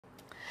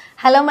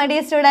Hello my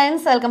dear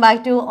students, welcome back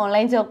to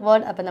online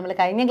Chalkboard. അപ്പോൾ നമ്മൾ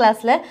കഴിഞ്ഞ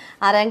ക്ലാസ്സിൽ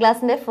 6ാം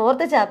ക്ലാസ്സിന്റെ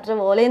 4th ചാപ്റ്റർ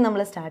വോളിയം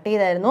നമ്മൾ സ്റ്റാർട്ട്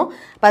ചെയ്തായിരുന്നു.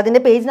 അപ്പോൾ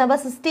അതിന്റെ പേജ് നമ്പർ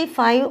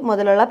 65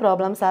 മുതലുള്ള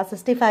പ്രോബ്ലംസ് ആ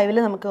 65ൽ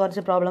നമുക്ക്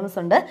കുറച്ച് പ്രോബ്ലംസ്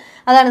ഉണ്ട്.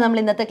 അതാണ് നമ്മൾ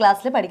ഇന്നത്തെ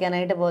ക്ലാസ്സിൽ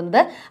പഠിക്കാനായിട്ട്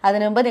പോകുന്നത്.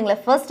 അതിനു മുമ്പ് നിങ്ങൾ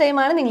ഫസ്റ്റ് ടൈം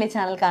ആണ് നിങ്ങൾ ഈ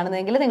ചാനൽ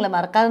കാണുന്നതെങ്കിൽ നിങ്ങൾ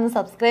മറക്കാതെ ഒന്ന്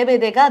സബ്സ്ക്രൈബ്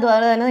ചെയ്തേക്കുക.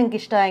 അതുപോലെ തന്നെ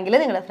നിങ്ങൾക്ക് ഇഷ്ടമായെങ്കിൽ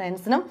നിങ്ങളുടെ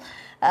ഫ്രണ്ട്സിനും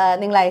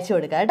നിങ്ങൾ അയച്ചു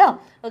കൊടുക്കുക കേട്ടോ.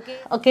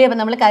 ഓക്കെ അപ്പോൾ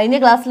നമ്മൾ കഴിഞ്ഞ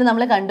ക്ലാസ്സിൽ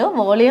നമ്മൾ കണ്ടു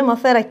volume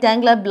of A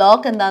rectangular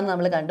block എന്താണെന്ന്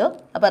നമ്മൾ കണ്ടു.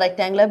 അപ്പോൾ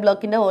റെക്റ്റാങ്കുലർ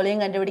ബ്ലോക്കിൻ്റെ വോളിയം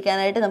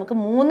കണ്ടുപിടിക്കാനായിട്ട് നമുക്ക്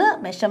 3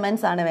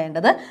 മെഷർമെൻറ്റ്സ് ആണ്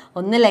വേണ്ടത്.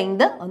 ഒന്ന്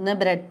ലെങ്ത്, ഒന്ന്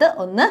ബ്രെഡ്ത്ത്,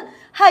 ഒന്ന്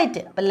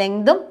ഹൈറ്റ്. അപ്പോൾ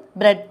ലെങ്തും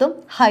ബ്രെഡ്ത്തും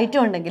ഹൈറ്റും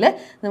ഉണ്ടെങ്കിൽ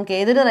നമുക്ക്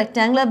ഏതൊരു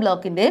റെക്റ്റാങ്കുലർ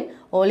ബ്ലോക്കിൻ്റെയും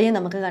വോളിയം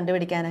നമുക്ക്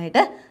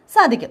കണ്ടുപിടിക്കാനായിട്ട്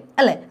സാധിക്കും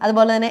അല്ലേ.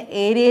 അതുപോലെ തന്നെ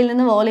ഏരിയയിൽ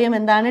നിന്ന് വോളിയം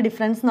എന്താണ്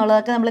ഡിഫറൻസ്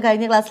എന്നുള്ളതൊക്കെ നമ്മൾ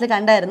കഴിഞ്ഞ ക്ലാസ്സിൽ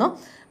കണ്ടായിരുന്നു.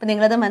 അപ്പോൾ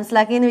നിങ്ങളത്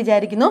മനസ്സിലാക്കിയെന്ന്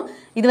വിചാരിക്കുന്നു.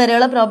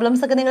 ഇതുവരെയുള്ള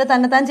പ്രോബ്ലംസ് ഒക്കെ നിങ്ങൾ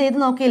തന്നെത്താൻ ചെയ്ത്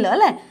നോക്കിയല്ലോ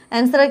അല്ലേ,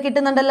 ആൻസർ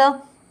കിട്ടുന്നുണ്ടല്ലോ.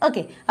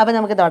 ഓക്കെ, അപ്പോൾ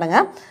നമുക്ക്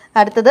തുടങ്ങാം.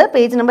 അടുത്തത്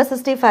പേജ് നമ്പർ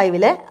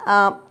 65-ലെ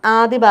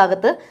ആദ്യ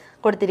ഭാഗത്ത്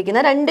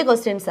കൊടുത്തിരിക്കുന്ന 2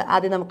 ക്വസ്റ്റ്യൻസ്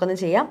ആദ്യം നമുക്കൊന്ന്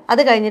ചെയ്യാം.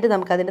 അത് കഴിഞ്ഞിട്ട്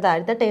നമുക്ക് അതിൻ്റെ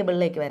താഴത്തെ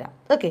ടേബിളിലേക്ക് വരാം.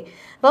 ഓക്കെ,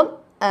 അപ്പം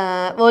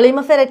volume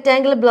of A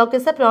rectangle block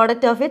is A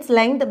product of its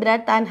length,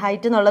 breadth and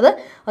height എന്നുള്ളത്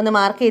ഒന്ന്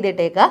മാർക്ക്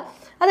ചെയ്തിട്ടേക്കുക.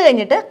 അത്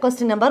കഴിഞ്ഞിട്ട്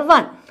ക്വസ്റ്റ്യൻ നമ്പർ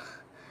 1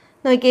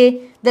 നോക്കിയേ.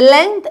 The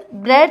length,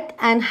 breadth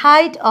and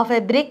height of A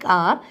brick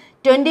R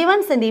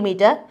 21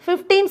 centimetre,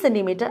 15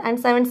 centimetre and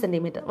 7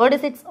 centimetre. What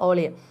is its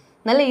volume?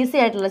 നല്ല easy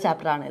ആയിട്ടുള്ള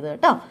ചാപ്റ്ററാണ് ഇത്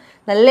കേട്ടോ,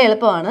 നല്ല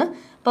എളുപ്പമാണ്.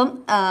 അപ്പം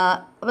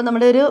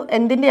നമ്മുടെ ഒരു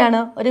എന്തിൻ്റെയാണ്,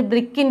 ഒരു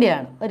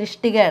ബ്രിക്കിൻ്റെയാണ്, ഒരു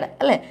ഇഷ്ടികയുടെ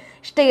അല്ലേ.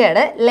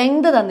 ഇഷ്ടികയുടെ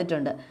ലെങ്ത്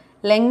തന്നിട്ടുണ്ട്.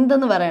 ലെങ്ത്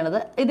എന്ന് പറയുന്നത്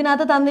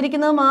ഇതിനകത്ത്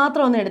തന്നിരിക്കുന്നത്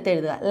മാത്രം ഒന്ന്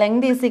എടുത്തെഴുതുക.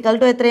 ലെങ്ത് ഈസ് ഈക്വൽ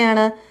ടു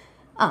എത്രയാണ്?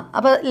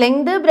 അപ്പോൾ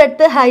length,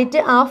 breadth,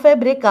 height of A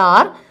brick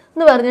R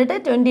എന്ന് പറഞ്ഞിട്ട്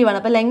 21.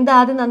 അപ്പോൾ ലെങ്ത്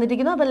ആദ്യം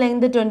തന്നിരിക്കുന്നു. അപ്പോൾ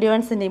length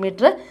 21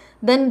 centimetre.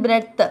 Then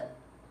breadth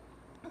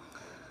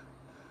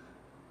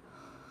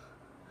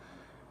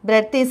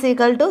is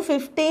equal to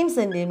 15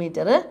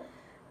 centimetre.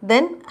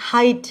 Then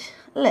height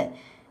അല്ലേ,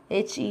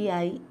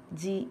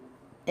 HEIGHT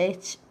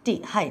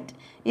height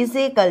is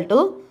equal to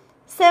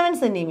 7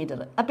 centimetre.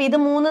 അപ്പോൾ ഇത്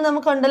 3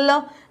 നമുക്കുണ്ടല്ലോ.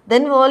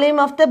 Then volume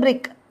of the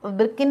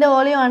ബ്രിക്കിൻ്റെ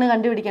volume ആണ്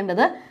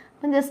കണ്ടുപിടിക്കേണ്ടത്.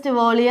 അപ്പം just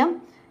volume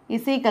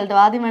is equal to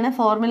ആദ്യം വേണേൽ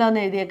ഫോർമുല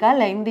ഒന്ന് എഴുതിയേക്കാം.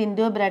 Length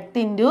into breadth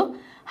into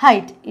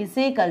height is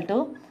equal to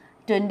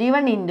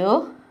 21 into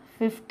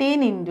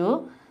 15 into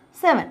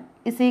 7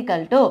 is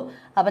equal to.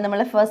 അപ്പോൾ നമ്മൾ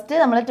ഫസ്റ്റ്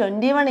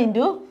 21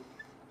 ഇൻറ്റു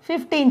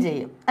 15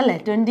 ചെയ്യും അല്ലേ.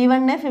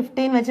 21നെ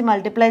 15 വെച്ച്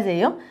മൾട്ടിപ്ലൈ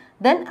ചെയ്യും.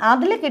 ദെൻ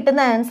അതിൽ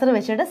കിട്ടുന്ന ആൻസർ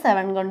വെച്ചിട്ട്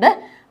 7 കൊണ്ട്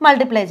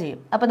മൾട്ടിപ്ലൈ ചെയ്യും.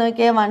 അപ്പോൾ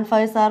നോക്കിയാൽ 1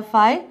 5s are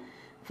 5,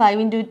 5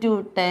 into 2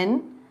 10,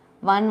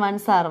 1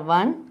 1s are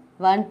 1,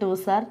 1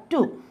 2s are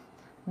 2.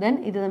 Then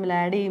ഇത് നമ്മൾ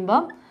ആഡ്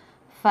ചെയ്യുമ്പോൾ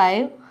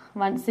 5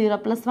 1 0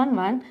 + 1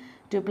 1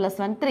 2 +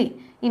 1 3.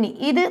 ഇനി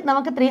ഇത്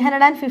നമുക്ക്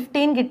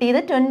 315 കിട്ടിയത്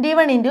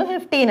 21 ഇൻറ്റു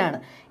 15 ആണ്.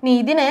 ഇനി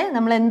ഇതിനെ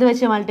നമ്മൾ എന്ത്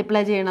വെച്ച്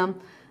മൾട്ടിപ്ലൈ ചെയ്യണം?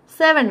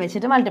 7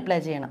 വെച്ചിട്ട് മൾട്ടിപ്ലൈ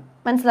ചെയ്യണം.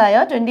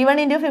 മനസ്സിലായോ? 21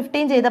 ഇൻറ്റു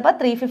 15 ചെയ്തപ്പോൾ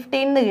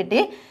 315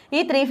 കിട്ടി. ഈ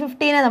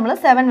 315നെ നമ്മൾ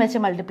 7 വെച്ച്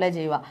മൾട്ടിപ്ലൈ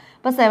ചെയ്യുക.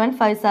 അപ്പോൾ 7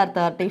 5s are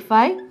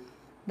 35.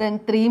 ദെൻ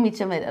 3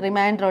 മിച്ചം വരും,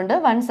 റിമൈൻഡർ ഉണ്ട്.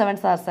 1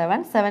 7s are 7,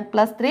 7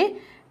 + 3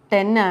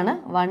 10 ആണ്.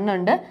 1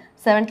 ഉണ്ട്.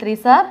 7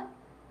 3s are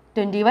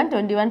 21,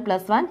 21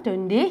 + 1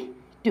 22.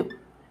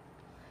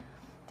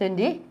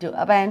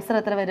 അപ്പോൾ ആൻസർ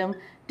എത്ര വരും?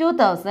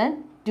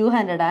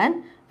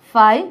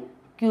 2205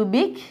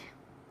 ക്യൂബിക്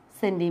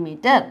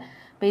സെൻറ്റിമീറ്റർ.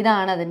 അപ്പോൾ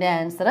ഇതാണ് അതിൻ്റെ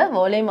answer,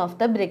 volume of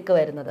the brick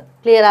വരുന്നത്.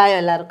 ക്ലിയർ ആയോ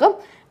എല്ലാവർക്കും?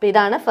 അപ്പോൾ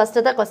ഇതാണ്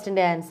ഫസ്റ്റത്തെ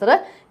ക്വസ്റ്റിൻ്റെ ആൻസർ.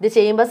 ഇത്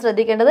ചെയ്യുമ്പോൾ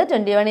ശ്രദ്ധിക്കേണ്ടത്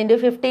 21 ഇൻറ്റു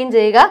 15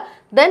 ചെയ്യുക.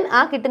 ദെൻ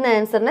ആ കിട്ടുന്ന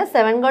ആൻസറിനെ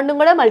 7 കൊണ്ടും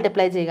കൂടെ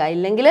മൾട്ടിപ്ലൈ ചെയ്യുക.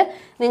 ഇല്ലെങ്കിൽ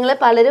നിങ്ങൾ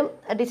പലരും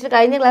ടീച്ചർ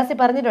കഴിഞ്ഞ ക്ലാസ്സിൽ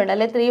പറഞ്ഞിട്ടുണ്ട്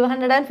അല്ലെ,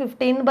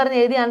 315 എന്ന് പറഞ്ഞ്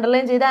എഴുതി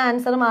അണ്ടർലൈൻ ചെയ്ത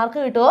ആൻസർ മാർക്ക്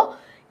കിട്ടുമോ?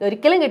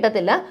 ഒരിക്കലും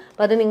കിട്ടത്തില്ല.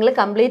 അപ്പോൾ അത് നിങ്ങൾ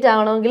കംപ്ലീറ്റ്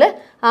ആകണമെങ്കിൽ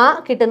ആ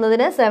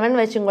കിട്ടുന്നതിന് 7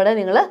 വെച്ചും കൂടെ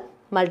നിങ്ങൾ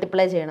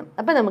മൾട്ടിപ്ലൈ ചെയ്യണം.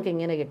 അപ്പം നമുക്ക്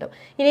ഇങ്ങനെ കിട്ടും.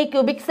 ഇനി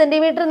ക്യൂബിക്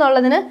സെൻറ്റിമീറ്റർ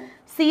എന്നുള്ളതിന്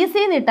CC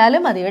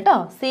നിട്ടാലും മതി കേട്ടോ.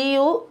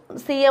 CU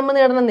CM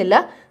ഇടണമെന്നില്ല.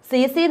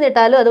 CC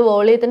നിട്ടാലും അത്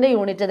വോളിയത്തിൻ്റെ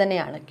യൂണിറ്റ്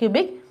തന്നെയാണ്,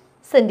 ക്യൂബിക്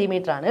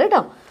സെൻറ്റിമീറ്റർ ആണ്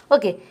കേട്ടോ.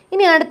 ഓക്കെ,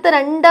 ഇനി അടുത്ത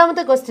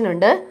രണ്ടാമത്തെ ക്വസ്റ്റ്യൻ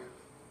ഉണ്ട്.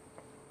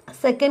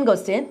 Second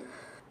question,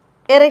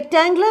 A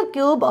rectangular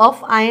cube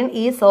of iron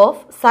is of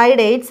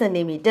side 8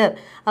 centimetre.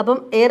 അപ്പം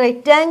എ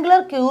റെക്റ്റാങ്കുലർ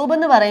ക്യൂബ്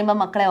എന്ന് പറയുമ്പോൾ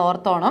മക്കളെ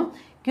ഓർത്തോണം,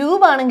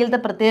 ക്യൂബ് ആണെങ്കിലത്തെ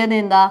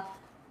പ്രത്യേകത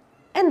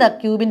എന്താ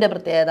ക്യൂബിൻ്റെ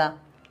പ്രത്യേകത?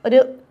 ഒരു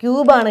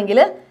ക്യൂബാണെങ്കിൽ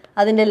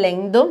അതിൻ്റെ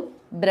ലെങ്തും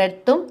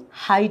ബ്രെഡ്ത്തും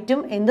ഹൈറ്റും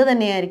എന്ത്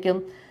തന്നെയായിരിക്കും?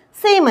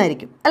 സെയിം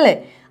ആയിരിക്കും അല്ലേ.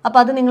 അപ്പോൾ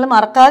അത് നിങ്ങൾ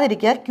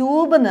മറക്കാതിരിക്കുക.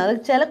 ക്യൂബ് എന്ന് അത്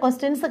ചില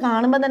ക്വസ്റ്റ്യൻസ്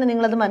കാണുമ്പോൾ തന്നെ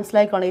നിങ്ങളത്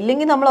മനസ്സിലാക്കണം.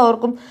 ഇല്ലെങ്കിൽ നമ്മൾ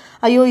ഓർക്കും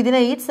അയ്യോ ഇതിന്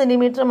 8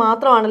 സെൻറ്റിമീറ്റർ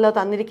മാത്രമാണല്ലോ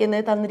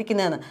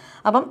തന്നിരിക്കുന്നതെന്ന്.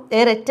 അപ്പം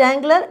A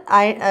rectangular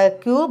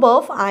cube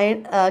of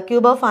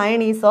iron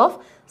is of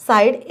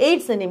side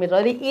 8 centimetre.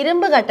 ഒരു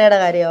ഇരുമ്പ് കട്ടയുടെ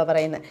കാര്യമാണ്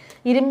പറയുന്നത്,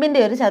 ഇരുമ്പിൻ്റെ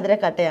ഒരു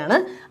ചതുരക്കട്ടയാണ്.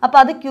 അപ്പോൾ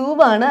അത്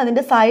ക്യൂബാണ്.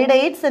 അതിൻ്റെ സൈഡ്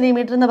 8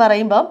 സെൻറ്റിമീറ്റർ എന്ന്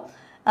പറയുമ്പം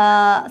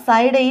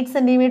സൈഡ് 8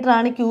 സെൻറ്റിമീറ്റർ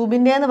ആണ്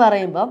ക്യൂബിൻ്റെ എന്ന്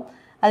പറയുമ്പോൾ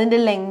അതിൻ്റെ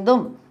ലെങ്തും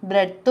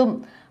ബ്രെഡ്ത്തും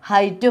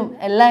ഹൈറ്റും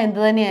എല്ലാം എന്ത്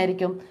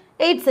തന്നെയായിരിക്കും?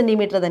 8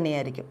 സെൻറ്റിമീറ്റർ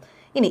തന്നെയായിരിക്കും.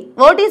 ഇനി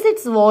വാട്ട് ഈസ്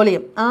ഇറ്റ്സ്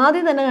വോളിയം?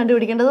 ആദ്യം തന്നെ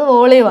കണ്ടുപിടിക്കേണ്ടത്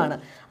വോളിയമാണ്.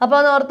 അപ്പോൾ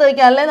അത് ഓർത്ത്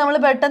വയ്ക്കുക. അല്ലെ നമ്മൾ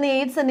പെട്ടെന്ന്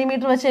 8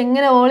 സെൻറ്റിമീറ്റർ വെച്ച്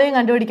എങ്ങനെ വോളിയം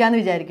കണ്ടുപിടിക്കാമെന്ന്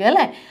വിചാരിക്കും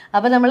അല്ലേ.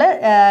 അപ്പോൾ നമ്മൾ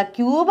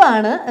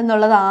ക്യൂബാണ്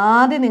എന്നുള്ളത്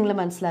ആദ്യം നിങ്ങൾ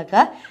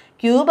മനസ്സിലാക്കുക.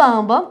 ക്യൂബ്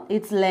ആകുമ്പം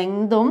ഇറ്റ്സ്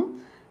ലെങ്തും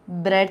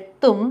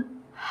ബ്രെഡ്ത്തും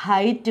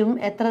ഹൈറ്റും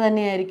എത്ര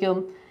തന്നെയായിരിക്കും?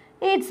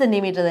 8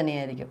 സെൻറ്റിമീറ്റർ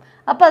തന്നെയായിരിക്കും.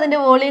 അപ്പോൾ അതിൻ്റെ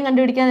വോളിയം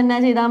കണ്ടുപിടിക്കാൻ എന്നാ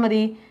ചെയ്താൽ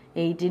മതി?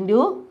 8 ×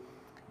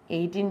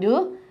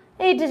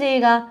 8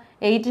 ചെയ്യുക.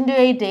 8 ×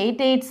 8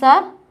 8 8s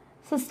are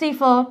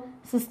 64.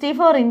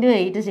 64 ×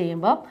 8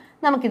 ചെയ്യുമ്പോൾ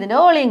നമുക്കിതിൻ്റെ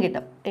വോളിയം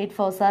കിട്ടും. 8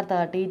 4s are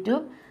 32.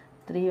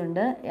 3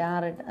 ഉണ്ട്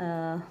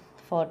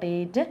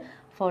 48.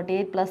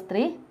 48 +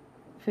 3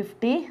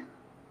 51.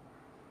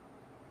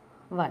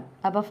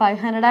 അപ്പോൾ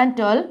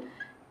 512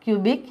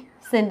 ക്യൂബിക്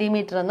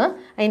സെൻറ്റിമീറ്റർ എന്ന്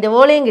അതിൻ്റെ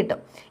വോളിയം കിട്ടും.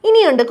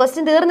 ഇനിയുണ്ട്,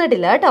 ക്വസ്റ്റ്യൻ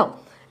തീർന്നിട്ടില്ല കേട്ടോ.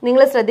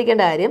 നിങ്ങൾ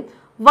ശ്രദ്ധിക്കേണ്ട കാര്യം,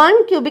 1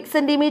 cubic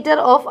centimeter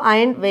of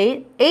iron weight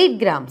 8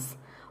 grams.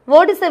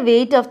 What is the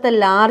weight of the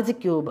large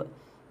cube?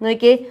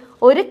 നോക്കിയേ,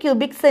 1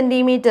 cubic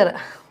centimeter.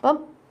 അപ്പം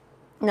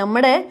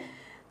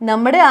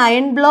നമ്മുടെ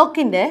അയൺ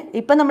ബ്ലോക്കിൻ്റെ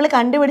ഇപ്പം നമ്മൾ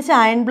കണ്ടുപിടിച്ച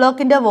അയൺ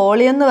ബ്ലോക്കിൻ്റെ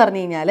വോളിയം എന്ന്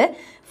പറഞ്ഞു കഴിഞ്ഞാൽ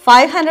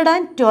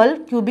 512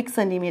 ക്യൂബിക്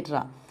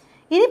സെൻറ്റിമീറ്ററാണ്.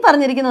 ഇനി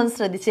പറഞ്ഞിരിക്കുന്നത് ഒന്ന്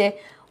ശ്രദ്ധിച്ചേ,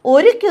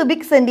 1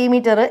 cubic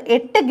centimeter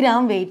 8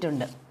 gram വെയിറ്റ്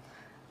ഉണ്ട്.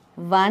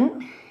 1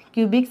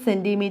 cubic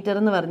centimeter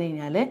എന്ന് പറഞ്ഞു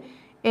കഴിഞ്ഞാൽ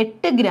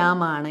 8 gram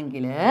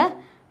ആണെങ്കിൽ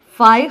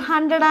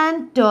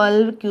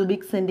 512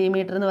 ക്യൂബിക്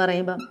സെൻറ്റിമീറ്റർ എന്ന്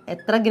പറയുമ്പം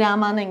എത്ര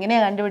ഗ്രാമാണെന്ന്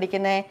എങ്ങനെയാണ്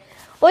കണ്ടുപിടിക്കുന്നത്?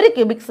 1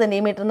 cubic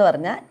centimeter എന്ന്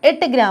പറഞ്ഞാൽ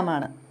 8 gram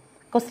ആണ്.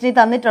 ക്വസ്റ്റ്യൻ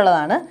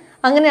തന്നിട്ടുള്ളതാണ്.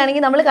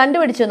 അങ്ങനെയാണെങ്കിൽ നമ്മൾ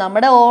കണ്ടുപിടിച്ചു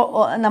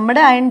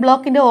നമ്മുടെ അയൺ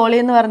ബ്ലോക്കിൻ്റെ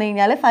വോളിയം എന്ന് പറഞ്ഞു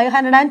കഴിഞ്ഞാൽ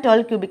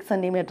 512 ക്യൂബിക്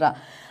സെൻറ്റിമീറ്ററാണ്.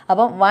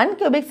 അപ്പം 1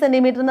 cubic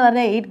centimeter എന്ന്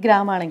പറഞ്ഞാൽ 8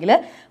 gram ആണെങ്കിൽ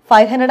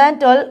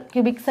 512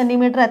 ക്യൂബിക്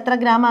സെൻറ്റിമീറ്റർ എത്ര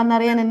ഗ്രാം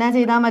ആണെന്നറിയാൻ എന്നാ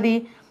ചെയ്താൽ മതി?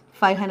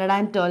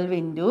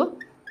 512 ×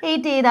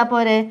 8 ചെയ്താൽ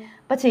പോരെ.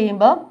 അപ്പോൾ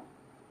ചെയ്യുമ്പോൾ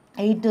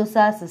 8 2s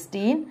are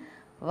 16,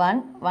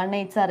 1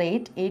 8s are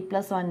 8, 8 +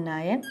 1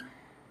 9,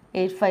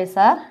 8 5s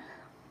are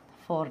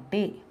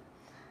 40.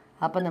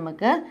 അപ്പോൾ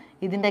നമുക്ക്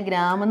ഇതിൻ്റെ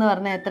ഗ്രാം എന്ന്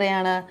പറഞ്ഞാൽ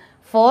എത്രയാണ്?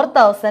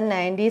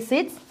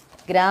 4096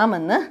 gram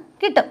എന്ന്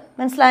കിട്ടും.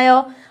 മനസ്സിലായോ?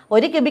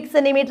 1 cubic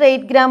centimeter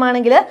 8 gram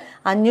ആണെങ്കിൽ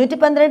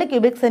 512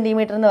 ക്യൂബിക്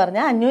സെൻറ്റിമീറ്റർ എന്ന്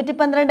പറഞ്ഞാൽ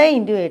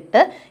 512 × 8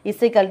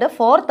 =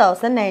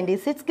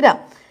 4096 gram.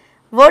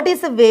 What is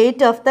the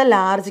weight of the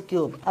large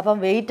cube? അപ്പം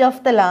weight of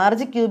the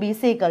large cube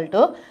is equal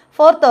to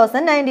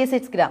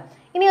 4096 gram.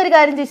 ഇനി ഒരു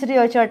കാര്യം ടീച്ചർ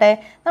ചോദിച്ചോട്ടെ,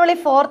 നമ്മൾ ഈ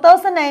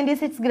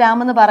 4096 gram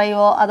എന്ന്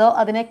പറയുമോ അതോ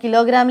അതിനെ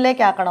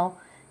കിലോഗ്രാമിലേക്കാക്കണോ?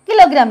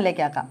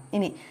 കിലോഗ്രാമിലേക്കാക്കാം.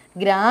 ഇനി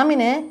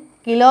ഗ്രാമിന്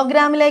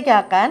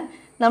കിലോഗ്രാമിലേക്കാക്കാൻ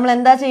നമ്മൾ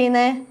എന്താ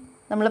ചെയ്യുന്നത്?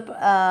 നമ്മൾ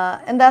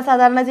എന്താ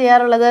സാധാരണ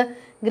ചെയ്യാറുള്ളത്?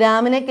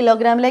 ഗ്രാമിനെ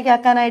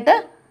കിലോഗ്രാമിലേക്കാക്കാനായിട്ട്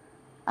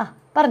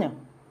പറഞ്ഞു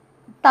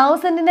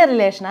 1000ൻ്റെ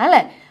റിലേഷനാണ്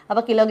അല്ലേ?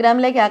 അപ്പോൾ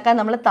കിലോഗ്രാമിലേക്കാക്കാൻ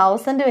നമ്മൾ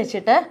 1000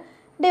 വെച്ചിട്ട്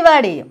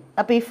ഡിവൈഡ് ചെയ്യും.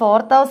 അപ്പോൾ ഈ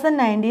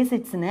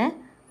 4096നെ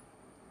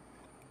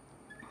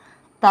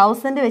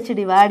 1000 വെച്ച്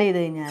ഡിവൈഡ് ചെയ്ത്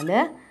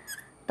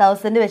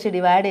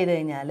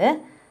കഴിഞ്ഞാൽ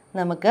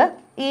നമുക്ക്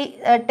ഈ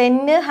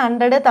 10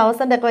 100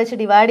 1000 ഒക്കെ വെച്ച്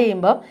ഡിവൈഡ്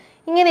ചെയ്യുമ്പോൾ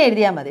ഇങ്ങനെ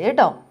എഴുതിയാൽ മതി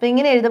കേട്ടോ. അപ്പോൾ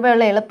ഇങ്ങനെ എഴുതുമ്പോൾ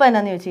ഉള്ള എളുപ്പം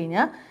എന്നാന്ന് ചോദിച്ചു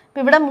കഴിഞ്ഞാൽ,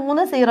 ഇപ്പോൾ ഇവിടെ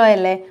 3 0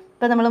 അല്ലേ?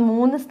 ഇപ്പോൾ നമ്മൾ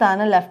 3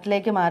 സ്ഥാനം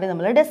ലെഫ്റ്റിലേക്ക് മാറി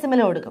നമ്മൾ ഡെസിമൽ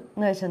കൊടുക്കും.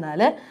 എന്ന്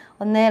വെച്ചാൽ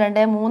 1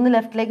 2 3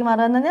 ലെഫ്റ്റിലേക്ക്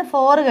മാറുകയെന്ന് പറഞ്ഞാൽ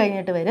 4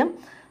 കഴിഞ്ഞിട്ട് വരും.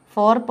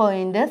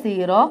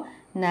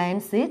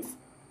 4.096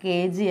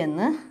 kg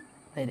എന്ന്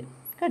വരും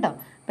കേട്ടോ.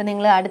 അപ്പോൾ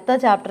നിങ്ങൾ അടുത്ത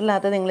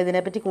ചാപ്റ്ററിനകത്ത് നിങ്ങൾ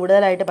ഇതിനെപ്പറ്റി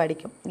കൂടുതലായിട്ട്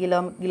പഠിക്കും,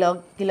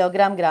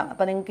 കിലോഗ്രാം ഗ്രാം.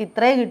 അപ്പോൾ നിങ്ങൾക്ക്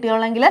ഇത്രയും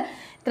കിട്ടിയോളെങ്കിൽ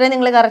ഇത്രയും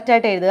നിങ്ങൾ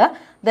കറക്റ്റായിട്ട് എഴുതുക.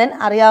 ദെൻ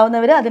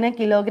അറിയാവുന്നവർ അതിനെ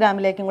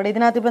കിലോഗ്രാമിലേക്കും കൂടെ,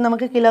 ഇതിനകത്ത് ഇപ്പോൾ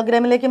നമുക്ക്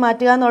കിലോഗ്രാമിലേക്ക്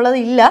മാറ്റുക എന്നുള്ളത്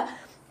ഇല്ല,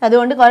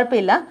 അതുകൊണ്ട്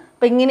കുഴപ്പമില്ല.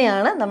 അപ്പോൾ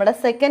ഇങ്ങനെയാണ് നമ്മുടെ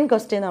സെക്കൻഡ്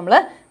ക്വസ്റ്റ്യൻ നമ്മൾ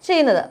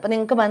ചെയ്യുന്നത്. അപ്പോൾ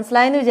നിങ്ങൾക്ക്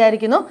മനസ്സിലായെന്ന്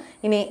വിചാരിക്കുന്നു.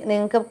 ഇനി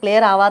നിങ്ങൾക്ക്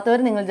ക്ലിയർ ആവാത്തവർ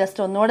നിങ്ങൾ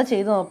ജസ്റ്റ് ഒന്നുകൂടെ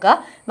ചെയ്ത് നോക്കുക.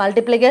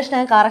 മൾട്ടിപ്ലിക്കേഷൻ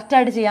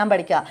കറക്റ്റായിട്ട് ചെയ്യാൻ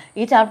പഠിക്കുക.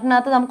 ഈ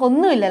ചാപ്റ്ററിനകത്ത്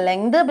നമുക്കൊന്നുമില്ല,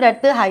 ലെങ്ത്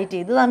ബ്രെഡ്ത്ത് ഹൈറ്റ്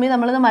ഇത് തമ്മിൽ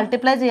നമ്മളത്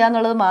മൾട്ടിപ്ലൈ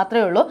ചെയ്യാന്നുള്ളത്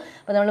മാത്രമേ ഉള്ളൂ.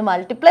 അപ്പോൾ നമ്മൾ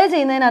മൾട്ടിപ്ലൈ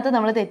ചെയ്യുന്നതിനകത്ത്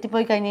നമ്മൾ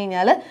തെറ്റിപ്പോയി കഴിഞ്ഞ്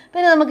കഴിഞ്ഞാൽ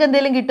പിന്നെ നമുക്ക്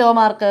എന്തെങ്കിലും കിട്ടുമോ?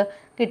 മാർക്ക്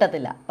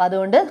കിട്ടത്തില്ല. അപ്പോൾ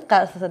അതുകൊണ്ട്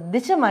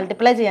ശ്രദ്ധിച്ച്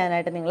മൾട്ടിപ്ലൈ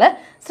ചെയ്യാനായിട്ട് നിങ്ങൾ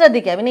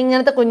ശ്രദ്ധിക്കുക. പിന്നെ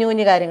ഇങ്ങനത്തെ കുഞ്ഞു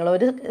കുഞ്ഞു കാര്യങ്ങൾ,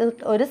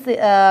 ഒരു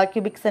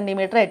ക്യൂബിക്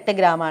സെൻറ്റിമീറ്റർ 8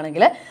 gram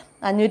ആണെങ്കിൽ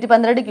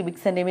 512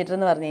 ക്യൂബിക് സെൻറ്റിമീറ്റർ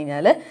എന്ന് പറഞ്ഞു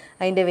കഴിഞ്ഞാൽ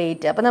അതിൻ്റെ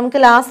വെയിറ്റ്. അപ്പോൾ നമുക്ക്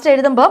ലാസ്റ്റ്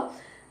എഴുതുമ്പോൾ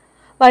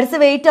what is the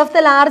weight of the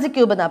large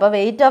cube എന്ന്. അപ്പോൾ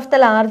weight of the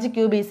large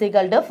cube is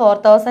equal to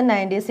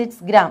 4096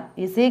 gram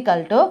is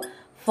equal to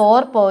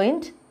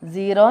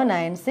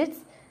 4.096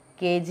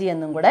 kg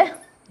എന്നും കൂടെ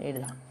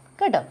എഴുതാം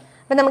കേട്ടോ.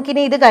 അപ്പം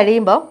നമുക്കിനി ഇത്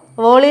കഴിയുമ്പോൾ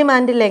വോളിയം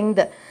ആൻഡ്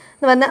ലെങ്ത്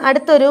എന്ന് പറഞ്ഞാൽ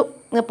അടുത്തൊരു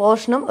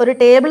പോർഷനും ഒരു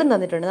ടേബിളും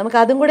തന്നിട്ടുണ്ട്. നമുക്ക്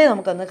അതും കൂടെ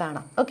നമുക്കൊന്ന്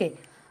കാണാം. ഓക്കെ.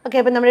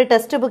 അപ്പോൾ നമ്മുടെ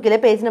ടെക്സ്റ്റ് ബുക്കിലെ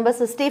പേജ് നമ്പർ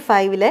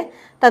 65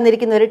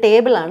 തന്നിരിക്കുന്ന ഒരു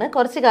ടേബിളാണ്.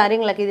 കുറച്ച്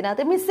കാര്യങ്ങളൊക്കെ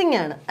ഇതിനകത്ത് മിസ്സിംഗ്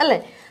ആണ് അല്ലേ?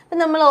 അപ്പം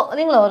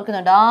നിങ്ങൾ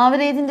ഓർക്കുന്നുണ്ട്,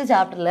 ആവറേജിൻ്റെ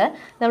ചാപ്റ്ററിൽ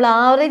നമ്മൾ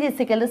average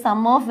is equal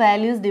some of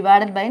values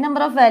divided by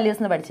number of values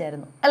എന്ന്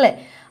പഠിച്ചായിരുന്നു അല്ലേ?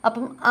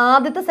 അപ്പം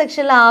ആദ്യത്തെ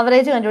സെക്ഷനിൽ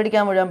ആവറേജ്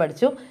കണ്ടുപിടിക്കാൻ മുഴുവൻ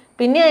പഠിച്ചു.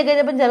 പിന്നെ ആയി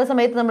കഴിഞ്ഞപ്പം ചില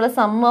സമയത്ത് നമ്മൾ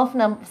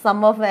സം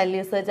ഓഫ്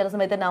വാല്യൂസ്, ചില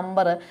സമയത്ത്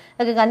നമ്പർ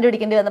ഒക്കെ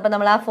കണ്ടുപിടിക്കേണ്ടി വന്നപ്പോൾ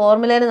നമ്മൾ ആ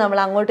ഫോർമുലയിൽ നമ്മൾ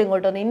അങ്ങോട്ടും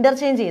ഇങ്ങോട്ടും ഒന്ന്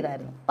ഇൻ്റർചേഞ്ച്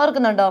ചെയ്തായിരുന്നു.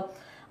 ഓർക്കുന്നുണ്ടോ?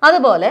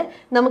 അതുപോലെ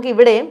നമുക്ക്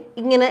ഇവിടെയും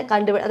ഇങ്ങനെ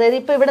അതായത്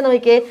ഇപ്പോൾ ഇവിടെ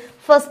നോക്കിയേ,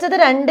 ഫസ്റ്റത്തെ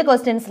 2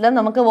 ക്വസ്റ്റ്യൻസിലും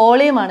നമുക്ക്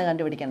വോളിയമാണ്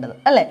കണ്ടുപിടിക്കേണ്ടത്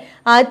അല്ലേ?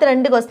 ആദ്യത്തെ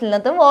 2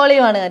 ക്വസ്റ്റ്യനിനകത്തും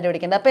വോളിയമാണ്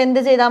കണ്ടുപിടിക്കേണ്ടത്. അപ്പോൾ എന്ത്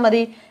ചെയ്താൽ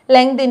മതി?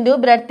 Length into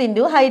breadth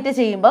into height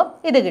ചെയ്യുമ്പോൾ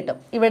ഇത് കിട്ടും.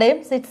 ഇവിടെയും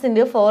 6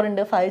 × 4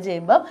 × 5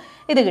 ചെയ്യുമ്പോൾ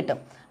ഇത് കിട്ടും.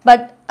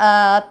 ബട്ട്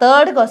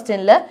തേർഡ്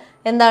ക്വസ്റ്റ്യനിൽ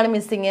എന്താണ്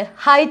മിസ്സിങ്?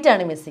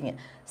 ഹൈറ്റാണ് മിസ്സിങ്.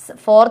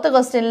 ഫോർത്ത്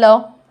ക്വസ്റ്റ്യനിലോ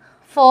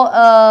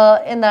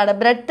എന്താണ്?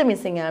 ബ്രെഡ്ത്ത്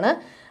മിസ്സിങ് ആണ്.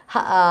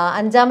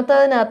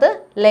 അഞ്ചാമത്തതിനകത്ത്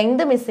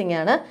ലെങ്ത് മിസ്സിംഗ്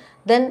ആണ്.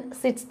 Then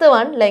 6th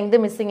one length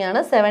missing ആണ്.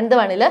 7th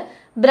വണ്ണിൽ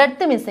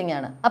ബ്രെഡ്ത്ത് മിസ്സിംഗ്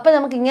ആണ്. അപ്പോൾ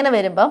നമുക്ക് ഇങ്ങനെ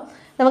വരുമ്പം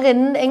നമുക്ക്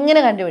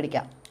എങ്ങനെ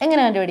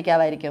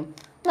കണ്ടുപിടിക്കാമായിരിക്കും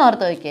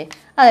ഓർത്ത് നോക്കിയേ.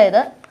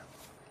 അതായത്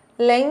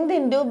length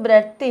into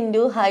breadth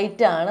into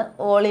height ആണ്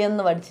വോളിയം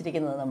എന്ന്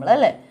പഠിച്ചിരിക്കുന്നത് നമ്മൾ,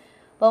 അല്ലേ?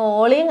 അപ്പോൾ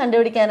വോളിയം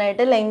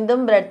കണ്ടുപിടിക്കാനായിട്ട്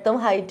ലെങ്തും ബ്രെഡ്ത്തും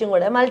ഹൈറ്റും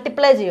കൂടെ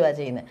മൾട്ടിപ്ലൈ ചെയ്യുക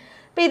ചെയ്യുന്നത്.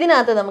 അപ്പോൾ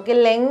ഇതിനകത്ത് നമുക്ക്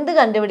ലെങ്ത്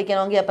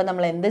കണ്ടുപിടിക്കണമെങ്കിൽ അപ്പം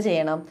നമ്മൾ എന്ത്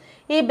ചെയ്യണം?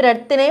 ഈ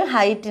ബ്രെഡ്ത്തിനെയും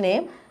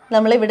ഹൈറ്റിനെയും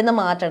നമ്മൾ ഇവിടുന്ന്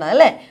മാറ്റണം,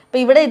 അല്ലേ? അപ്പോൾ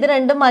ഇവിടെ ഇത്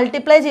രണ്ടും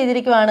മൾട്ടിപ്ലൈ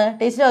ചെയ്തിരിക്കുവാണ്.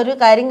 ടീച്ചർ ഒരു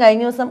കാര്യം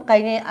കഴിഞ്ഞ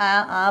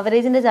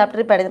ആവറേജിൻ്റെ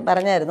ചാപ്റ്ററിൽ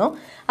പറഞ്ഞായിരുന്നു.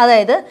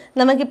 അതായത്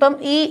നമുക്കിപ്പം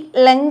ഈ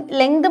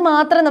ലെങ്ത്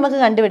മാത്രം നമുക്ക്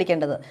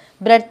കണ്ടുപിടിക്കേണ്ടത്,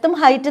 ബ്രെഡ്ത്തും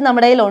ഹൈറ്റും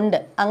നമ്മുടെ കയ്യിലുണ്ട്.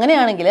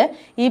 അങ്ങനെയാണെങ്കിൽ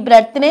ഈ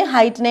ബ്രെഡ്ത്തിനെയും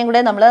ഹൈറ്റിനെയും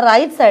കൂടെ നമ്മൾ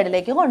റൈറ്റ്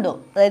സൈഡിലേക്ക്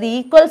കൊണ്ടുപോകും. അതായത്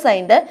ഈക്വൽ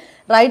സൈൻ്റെ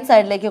റൈറ്റ്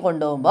സൈഡിലേക്ക്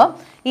കൊണ്ടുപോകുമ്പോൾ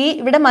ഈ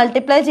ഇവിടെ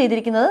മൾട്ടിപ്ലൈ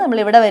ചെയ്തിരിക്കുന്നത് നമ്മൾ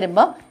ഇവിടെ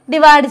വരുമ്പോൾ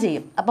ഡിവൈഡ്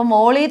ചെയ്യും. അപ്പം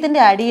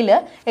വോളിയത്തിൻ്റെ അടിയിൽ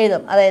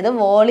എഴുതും. അതായത്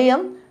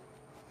volume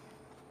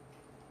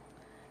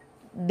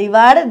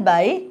divided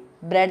by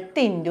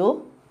breadth into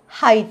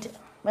height.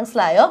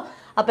 മനസ്സിലായോ?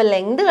 അപ്പം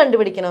length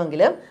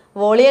കണ്ടുപിടിക്കണമെങ്കിൽ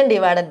volume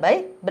divided by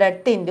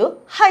breadth into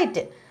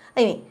height.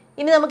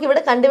 ഇനി നമുക്ക്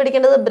ഇവിടെ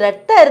കണ്ടുപിടിക്കേണ്ടത്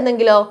ബ്രെഡ്ത്ത്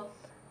ആയിരുന്നെങ്കിലോ,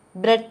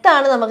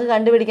 ബ്രെഡ്ത്താണ് നമുക്ക്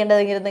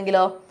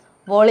കണ്ടുപിടിക്കേണ്ടതെങ്കിലെങ്കിലോ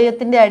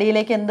വോളിയത്തിൻ്റെ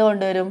അടിയിലേക്ക് എന്ത്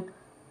കൊണ്ടുവരും?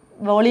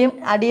 വോളിയം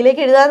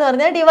അടിയിലേക്ക് എഴുതാന്ന്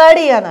പറഞ്ഞാൽ ഡിവൈഡ്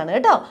ചെയ്യാന്നാണ്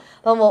കേട്ടോ.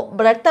 അപ്പം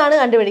ബ്രെഡ്ത്താണ്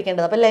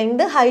കണ്ടുപിടിക്കേണ്ടത്. അപ്പം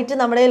ലെങ്ത് ഹൈറ്റ്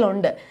നമ്മുടെ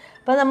കയ്യിലുണ്ട്.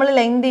 അപ്പം നമ്മൾ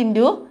ലെങ്ത്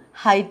ഇൻറ്റു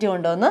ഹൈറ്റ്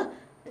കൊണ്ടുവന്ന്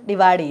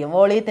ഡിവൈഡ് ചെയ്യും.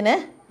 വോളിയത്തിന്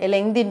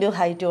ലെങ്ത് ഇൻറ്റു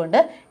ഹൈറ്റ് കൊണ്ട്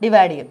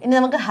ഡിവൈഡ് ചെയ്യും. ഇനി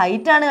നമുക്ക്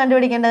ഹൈറ്റാണ്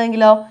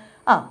കണ്ടുപിടിക്കേണ്ടതെങ്കിലോ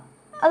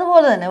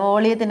അതുപോലെ തന്നെ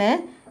വോളിയത്തിന്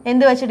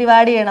എന്ത് വെച്ച്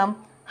ഡിവൈഡ് ചെയ്യണം?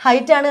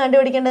 ഹൈറ്റാണ്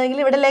കണ്ടുപിടിക്കേണ്ടതെങ്കിൽ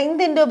ഇവിടെ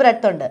ലെങ്ത് ഇൻറ്റു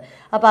ബ്രെഡ്ത്ത് ഉണ്ട്.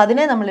 അപ്പോൾ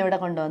അതിനെ നമ്മളിവിടെ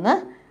കൊണ്ടുവന്ന്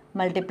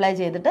മൾട്ടിപ്ലൈ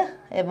ചെയ്തിട്ട്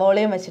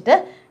വോളിയം വെച്ചിട്ട്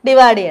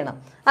ഡിവൈഡ് ചെയ്യണം.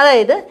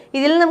 അതായത്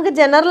ഇതിൽ നമുക്ക്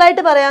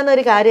ജനറലായിട്ട് പറയാവുന്ന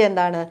ഒരു കാര്യം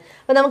എന്താണ്?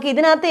 അപ്പോൾ നമുക്ക്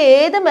ഇതിനകത്ത്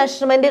ഏത്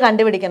മെഷർമെൻറ്റ്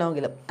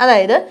കണ്ടുപിടിക്കണമെങ്കിലും,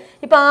 അതായത്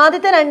ഇപ്പോൾ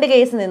ആദ്യത്തെ 2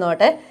 കേസ്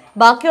നിന്നോട്ടെ,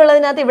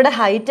 ബാക്കിയുള്ളതിനകത്ത് ഇവിടെ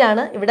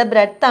ഹൈറ്റാണ്, ഇവിടെ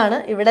ബ്രെഡ്ത്താണ്,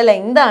 ഇവിടെ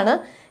ലെങ്താണ്,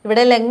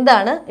 ഇവിടെ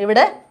ലെങ്താണ്,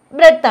 ഇവിടെ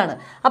ബ്രെഡ്ത്താണ്.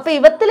 അപ്പോൾ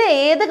ഇവത്തിലെ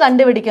ഏത്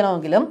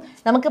കണ്ടുപിടിക്കണമെങ്കിലും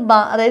നമുക്ക്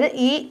അതായത്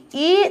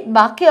ഈ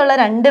ബാക്കിയുള്ള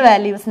 2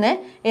 വാല്യൂസിനെ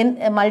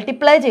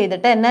മൾട്ടിപ്ലൈ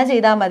ചെയ്തിട്ട് എന്നാ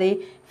ചെയ്താൽ മതി?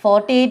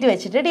 48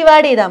 വെച്ചിട്ട്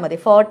ഡിവൈഡ് ചെയ്താൽ മതി.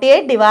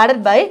 48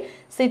 ഡിവൈഡഡ് ബൈ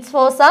 6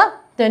 4s are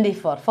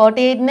 24.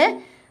 48നെ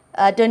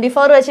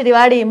 24 വെച്ച്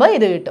ഡിവൈഡ് ചെയ്യുമ്പോൾ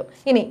ഇത് കിട്ടും.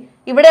 ഇനി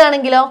ഇവിടെ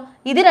ആണെങ്കിലോ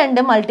ഇത്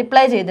രണ്ടും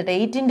മൾട്ടിപ്ലൈ ചെയ്തിട്ട്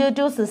 8 ×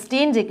 2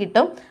 16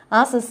 കിട്ടും. ആ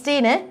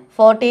 16നെ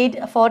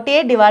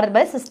 48 ഡിവൈഡഡ്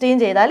ബൈ 16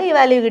 ചെയ്താൽ ഈ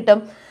വാല്യൂ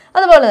കിട്ടും.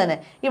 അതുപോലെ തന്നെ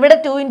ഇവിടെ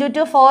 2 ×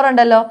 2 4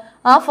 ഉണ്ടല്ലോ,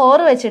 ആ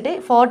 4 വെച്ചിട്ട്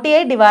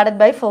 48 ഡിവൈഡഡ്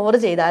ബൈ 4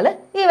 ചെയ്താൽ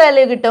ഈ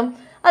വാല്യൂ കിട്ടും.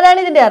 അതാണ്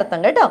ഇതിൻ്റെ അർത്ഥം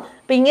കേട്ടോ.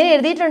 അപ്പം ഇങ്ങനെ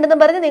എഴുതിയിട്ടുണ്ടെന്ന്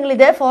പറഞ്ഞ് നിങ്ങൾ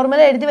ഇതേ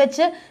ഫോർമുല എഴുതി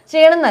വെച്ച്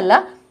ചെയ്യണമെന്നല്ല.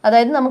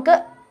 അതായത് നമുക്ക്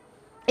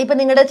ഇപ്പം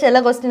നിങ്ങളുടെ ചില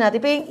ക്വസ്റ്റിനകത്ത്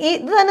ഇപ്പം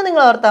ഇത് തന്നെ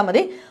നിങ്ങൾ ഓർത്താൽ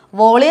മതി.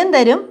 വോളിയം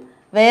തരും,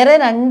 വേറെ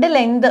 2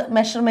 ലെങ്ത്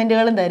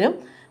മെഷർമെൻറ്റുകളും തരും,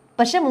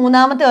 പക്ഷെ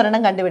മൂന്നാമത്തെ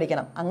ഒരെണ്ണം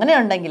കണ്ടുപിടിക്കണം. അങ്ങനെ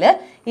ഉണ്ടെങ്കിൽ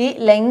ഈ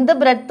ലെങ്ത്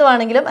ബ്രെഡ്ത്തും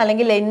ആണെങ്കിലും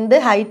അല്ലെങ്കിൽ ലെങ്ത്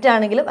ഹൈറ്റ്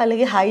ആണെങ്കിലും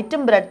അല്ലെങ്കിൽ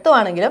ഹൈറ്റും ബ്രെഡ്ത്തും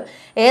ആണെങ്കിലും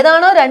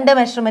ഏതാണോ 2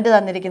 മെഷർമെൻറ്റ്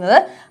തന്നിരിക്കുന്നത്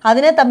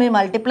അതിനെ തമ്മിൽ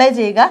മൾട്ടിപ്ലൈ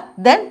ചെയ്യുക.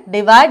 Then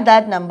divide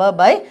that number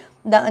by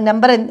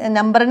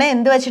നമ്പറിനെ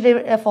എന്ത് വെച്ചിട്ട്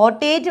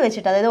 48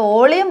 വെച്ചിട്ട്, അതായത്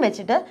വോളിയം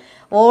വെച്ചിട്ട്,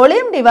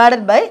 വോളിയം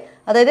ഡിവൈഡഡ് ബൈ,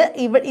 അതായത്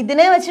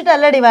ഇതിനെ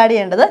വെച്ചിട്ടല്ല ഡിവൈഡ്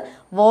ചെയ്യേണ്ടത്,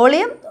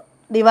 വോളിയം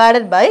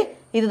ഡിവൈഡഡ് ബൈ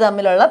ഇത്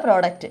തമ്മിലുള്ള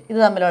പ്രോഡക്റ്റ്, ഇത്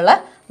തമ്മിലുള്ള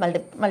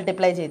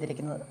മൾട്ടിപ്ലൈ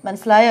ചെയ്തിരിക്കുന്നത്.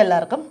 മനസ്സിലായോ?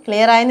 എല്ലാവർക്കും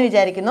ക്ലിയർ ആയെന്ന്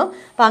വിചാരിക്കുന്നു.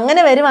 അപ്പം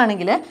അങ്ങനെ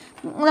വരുവാണെങ്കിൽ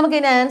നമുക്ക്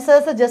ഇതിൻ്റെ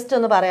ആൻസേഴ്സ് ജസ്റ്റ്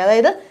ഒന്ന് പറയാം.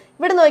 അതായത്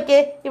ഇവിടെ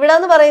നോക്കിയേ, ഇവിടെ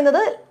എന്ന്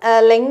പറയുന്നത്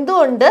ലെങ്തും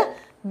ഉണ്ട്,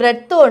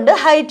 ബ്രെഡ്ത്തും ഉണ്ട്,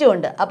 ഹൈറ്റും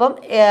ഉണ്ട്. അപ്പം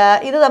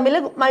ഇത് തമ്മിൽ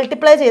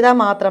മൾട്ടിപ്ലൈ ചെയ്താൽ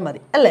മാത്രം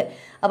മതി, അല്ലേ?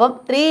 അപ്പം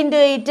 3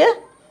 × 8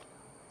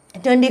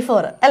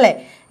 24 അല്ലേ?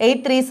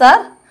 8 3s are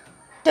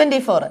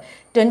 24.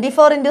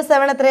 24 ×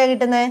 7 എത്രയാണ്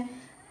കിട്ടുന്നത്?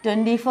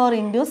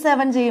 24 ×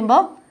 7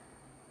 ചെയ്യുമ്പോൾ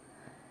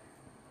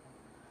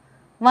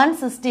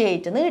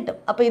 168 എന്ന് കിട്ടും.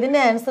 അപ്പോൾ ഇതിൻ്റെ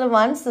ആൻസർ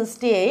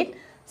 168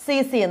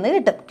 cc എന്ന്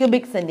കിട്ടും,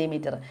 ക്യൂബിക്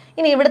സെൻറ്റിമീറ്റർ.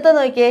 ഇനി ഇവിടുത്തെ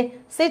നോക്കിയേ,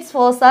 6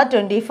 4s are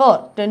 24.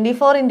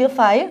 24 ×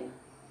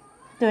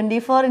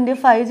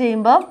 5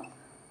 ചെയ്യുമ്പോൾ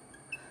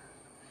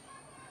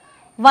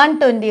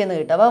 120 എന്ന്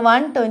കിട്ടും. അപ്പോൾ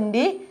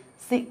 120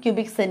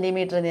 ക്യൂബിക്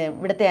സെൻറ്റിമീറ്ററിന്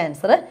ഇവിടുത്തെ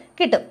ആൻസർ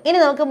കിട്ടും. ഇനി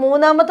നമുക്ക്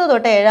മൂന്നാമത്തെ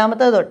തൊട്ട്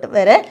 7ാമത്തെ തൊട്ട്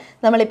വരെ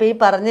നമ്മളിപ്പോൾ ഈ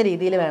പറഞ്ഞ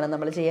രീതിയിൽ വേണം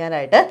നമ്മൾ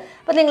ചെയ്യാനായിട്ട്.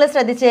 അപ്പോൾ നിങ്ങൾ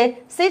ശ്രദ്ധിച്ചേ,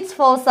 6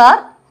 4s are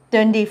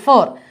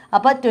 24.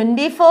 അപ്പോൾ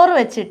 24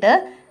 വെച്ചിട്ട്,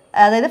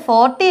 അതായത്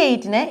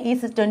 48നെ ഈ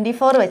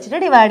 24 വെച്ചിട്ട്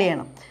ഡിവൈഡ്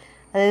ചെയ്യണം.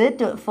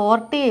 അതായത്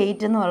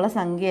 48 എന്നുള്ള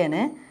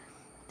സംഖ്യേനെ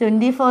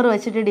 24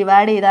 വെച്ചിട്ട്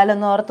ഡിവൈഡ്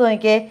ചെയ്താലൊന്ന് ഓർത്ത്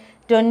നോക്കിയേ.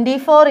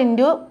 24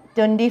 ×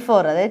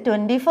 24, അതായത്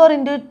 24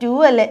 × 2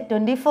 അല്ലേ,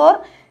 24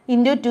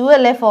 × 2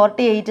 അല്ലേ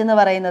 48 എന്ന്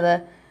പറയുന്നത്,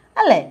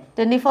 അല്ലേ?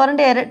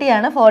 24ൻ്റെ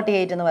ഇരട്ടിയാണ്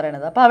 48 എന്ന്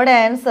പറയുന്നത്. അപ്പോൾ അവിടെ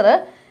ആൻസർ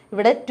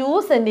ഇവിടെ 2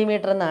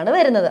 സെൻറ്റിമീറ്റർ എന്നാണ്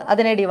വരുന്നത്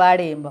അതിനെ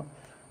ഡിവൈഡ് ചെയ്യുമ്പോൾ.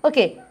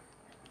 ഓക്കെ,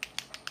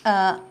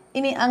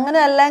 ഇനി അങ്ങനെ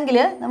അല്ലെങ്കിൽ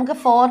നമുക്ക്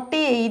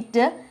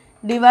 48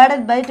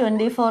 ഡിവൈഡഡ് ബൈ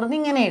 24 എന്ന്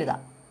ഇങ്ങനെ എഴുതാം.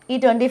 ഈ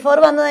 24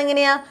 വന്നത്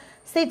എങ്ങനെയാണ്?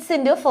 6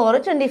 × 4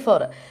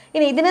 24.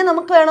 ഇനി ഇതിനെ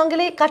നമുക്ക്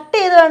വേണമെങ്കിൽ കട്ട്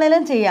ചെയ്ത്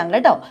വേണമെങ്കിലും ചെയ്യാം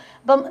കേട്ടോ.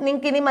 അപ്പം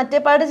നിങ്ങൾക്ക് ഇനി മറ്റേ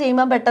പാട്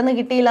ചെയ്യുമ്പോൾ പെട്ടെന്ന്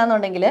കിട്ടിയില്ല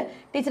എന്നുണ്ടെങ്കിൽ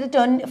ടീച്ചർ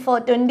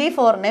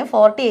 24നെയും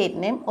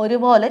 48നെയും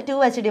ഒരുപോലെ 2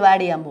 വെച്ച്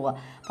ഡിവൈഡ് ചെയ്യാൻ പോവുക.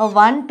 അപ്പോൾ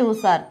 1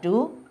 2s are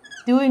 2,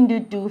 2 ×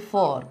 2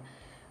 4,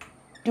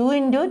 2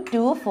 into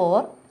 2 4,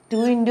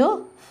 2 into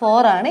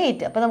 4 ആണ്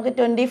 8. അപ്പോൾ നമുക്ക്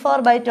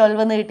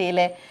 24/12 എന്ന്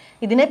കിട്ടിയില്ലേ.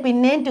 ഇതിനെ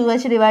പിന്നെയും 2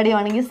 വെച്ച് ഡിവൈഡ്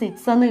ചെയ്യുവാണെങ്കിൽ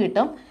 6 എന്ന്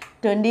കിട്ടും.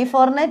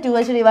 24നെ 2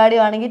 വെച്ച് ഡിവൈഡ്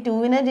ചെയ്യുവാണെങ്കിൽ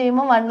 2നെ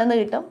ചെയ്യുമ്പോൾ 1 എന്ന്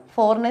കിട്ടും,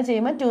 4നെ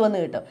ചെയ്യുമ്പോൾ 2 എന്ന്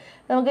കിട്ടും.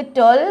 നമുക്ക്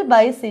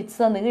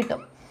 12/6 എന്ന്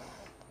കിട്ടും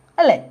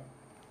അല്ലേ.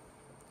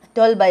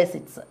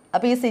 12/6.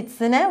 അപ്പോൾ ഈ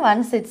 6നെ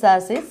 1 6 ആർ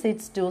 6,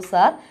 6 2s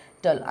are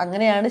 12.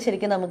 അങ്ങനെയാണ്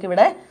ശരിക്കും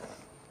നമുക്കിവിടെ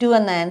 2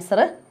 എന്ന ആൻസർ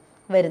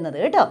വരുന്നത്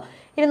കേട്ടോ.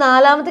 ഇനി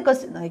നാലാമത്തെ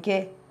ക്വസ്റ്റ്യൻ നോക്കിയേ.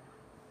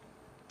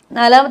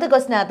 നാലാമത്തെ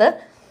ക്വസ്റ്റിനകത്ത്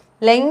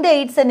ലെങ്ത്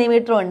 8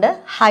 സെൻറ്റിമീറ്ററും ഉണ്ട്,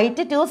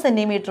 ഹൈറ്റ് 2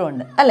 സെൻറ്റിമീറ്ററും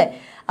ഉണ്ട് അല്ലേ.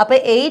 അപ്പോൾ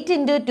 8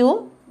 into 2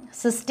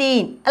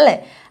 16 അല്ലേ.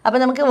 അപ്പോൾ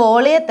നമുക്ക്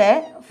വോളിയത്തെ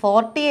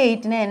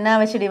 48നെ എന്നാ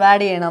വെച്ച്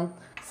ഡിവൈഡ് ചെയ്യണം?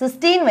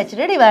 16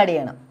 വെച്ചിട്ട് ഡിവൈഡ്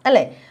ചെയ്യണം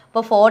അല്ലേ.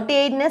 അപ്പോൾ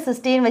 48നെ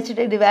 16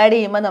 വെച്ചിട്ട് ഡിവൈഡ്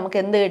ചെയ്യുമ്പോൾ നമുക്ക്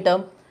എന്ത്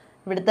കിട്ടും?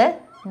 ഇവിടുത്തെ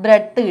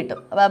ബ്രെഡ്ത്ത് കിട്ടും.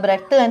 അപ്പോൾ ആ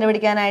ബ്രെഡ്ത്ത്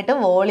കണ്ടുപിടിക്കാനായിട്ട്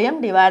volume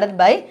divided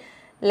by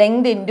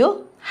length into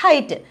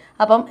height.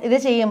 അപ്പം ഇത്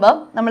ചെയ്യുമ്പം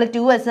നമ്മൾ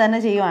 2 വെച്ച് തന്നെ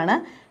ചെയ്യുവാണ്.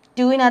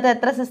 2വിനകത്ത്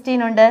എത്ര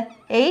 16 ഉണ്ട്?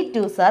 8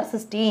 2s are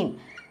 16.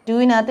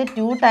 2വിനകത്ത്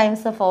 2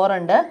 times 4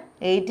 ഉണ്ട്,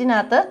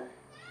 8നകത്ത്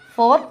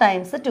 4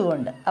 times 2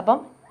 ഉണ്ട്. അപ്പം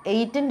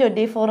 8ഉം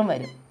 24ഉം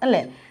വരും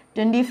അല്ലേ.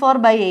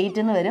 24/8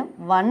 എന്ന് വരും.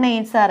 1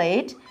 8s are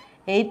 8,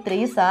 8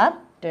 3s are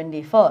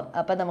 24.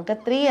 അപ്പം നമുക്ക്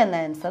 3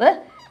 എന്ന ആൻസർ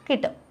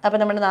കിട്ടും. അപ്പം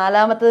നമ്മുടെ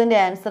നാലാമത്തതിൻ്റെ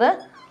ആൻസർ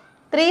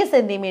 3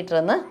 സെൻറ്റിമീറ്റർ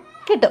എന്ന്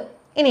കിട്ടും.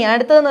 ഇനി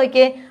അടുത്തത്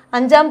നോക്കിയേ.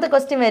 അഞ്ചാമത്തെ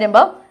ക്വസ്റ്റ്യൻ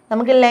വരുമ്പോൾ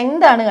നമുക്ക്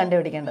ലെങ്ത് ആണ്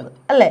കണ്ടുപിടിക്കേണ്ടത്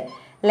അല്ലേ.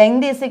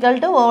 Length is equal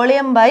to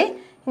volume by,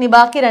 ഇനി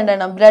ബാക്കി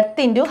രണ്ടെണ്ണം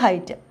breadth into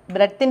height.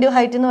 Breadth into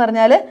height എന്ന്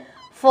പറഞ്ഞാൽ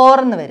 4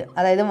 എന്ന് വരും.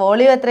 അതായത്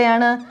വോളിയം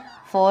എത്രയാണ്?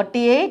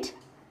 48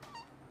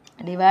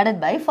 ഡിവൈഡഡ്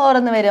ബൈ 4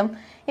 എന്ന് വരും.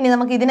 ഇനി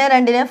നമുക്ക് ഇതിനെ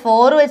രണ്ടിനെ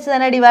 4 വെച്ച്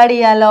തന്നെ ഡിവൈഡ്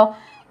ചെയ്യാമല്ലോ.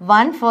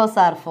 1 4s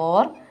are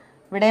 4,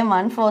 ഇവിടെയും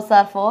 1 4s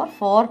are 4,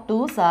 4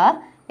 2s are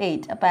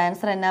 8. അപ്പോൾ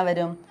ആൻസർ എന്നാ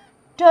വരും?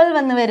 12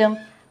 എന്ന് വരും.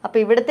 അപ്പോൾ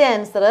ഇവിടുത്തെ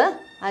ആൻസർ,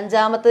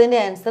 അഞ്ചാമത്തതിൻ്റെ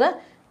ആൻസർ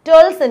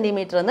 12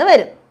 സെൻറ്റിമീറ്റർ എന്ന്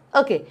വരും.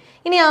 ഓക്കെ.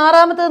 ഇനി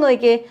ആറാമത്തത്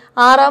നോക്കിയേ.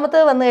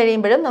 ആറാമത്തത് വന്നു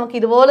കഴിയുമ്പോഴും നമുക്ക്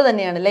ഇതുപോലെ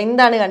തന്നെയാണ്,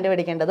 ലെങ്താണ്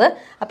കണ്ടുപിടിക്കേണ്ടത്.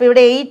 അപ്പോൾ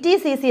ഇവിടെ 80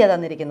 cc ആണ്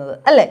തന്നിരിക്കുന്നത്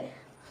അല്ലേ.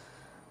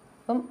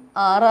 അപ്പം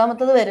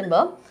ആറാമത്തത്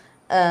വരുമ്പോൾ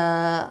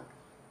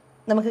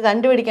നമുക്ക്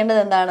കണ്ടുപിടിക്കേണ്ടത്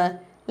എന്താണ്?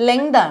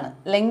 ലെങ്ത് ആണ്.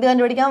 ലെങ്ത്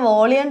കണ്ടുപിടിക്കാൻ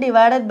വോളിയം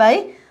ഡിവൈഡഡ് ബൈ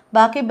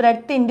ബാക്കി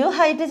ബ്രെഡ്ത്ത് ഇൻറ്റു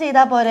ഹൈറ്റ്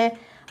ചെയ്താൽ പോരെ.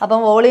 അപ്പം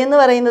വോളിയം എന്ന്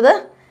പറയുന്നത്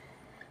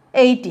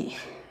 80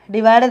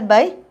 divided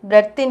by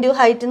breadth into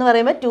height എന്ന്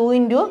പറയുമ്പോൾ 2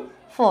 into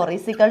 4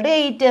 ഈസ് ഈക്വൽ ടു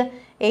 8.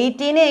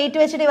 18നെ 8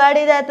 വെച്ച് ഡിവൈഡ്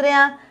ചെയ്താൽ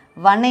എത്രയാ?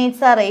 1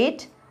 8s are 8,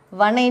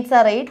 1 8s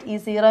are 8. ഈ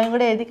 0യും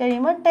കൂടെ എഴുതി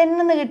കഴിയുമ്പോൾ 10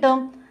 എന്ന് കിട്ടും.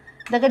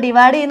 ഇതൊക്കെ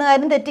ഡിവൈഡ് ചെയ്യുന്ന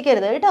കാര്യം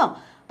തെറ്റിക്കരുത് കേട്ടോ.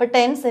 അപ്പോൾ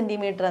 10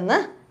 സെൻറ്റിമീറ്റർ എന്ന്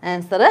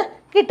ആൻസർ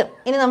കിട്ടും.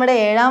 ഇനി നമ്മുടെ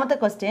ഏഴാമത്തെ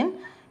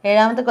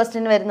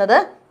ക്വസ്റ്റ്യൻ വരുന്നത്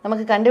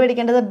നമുക്ക്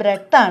കണ്ടുപിടിക്കേണ്ടത്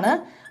ബ്രെഡ്ത്ത് ആണ്.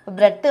 അപ്പോൾ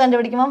ബ്രെഡ്ത്ത്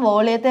കണ്ടുപിടിക്കുമ്പോൾ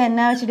വോളിയത്തെ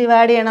എന്നാ വെച്ച്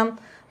ഡിവൈഡ് ചെയ്യണം?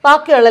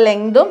 ബാക്കിയുള്ള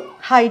ലെങ്തും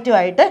ഹൈറ്റും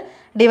ആയിട്ട്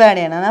ഡിവൈഡ്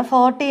ചെയ്യണം. എന്നാൽ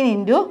 14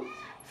 into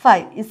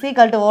 5 is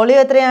equal to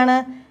volume എത്രയാണ്?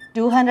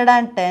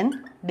 210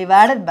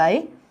 ഡിവൈഡഡ് ബൈ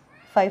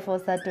 5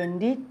 4s are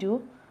 22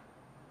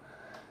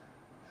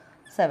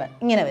 7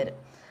 ഇങ്ങനെ വരും.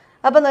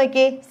 അപ്പോൾ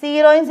നോക്കിയേ,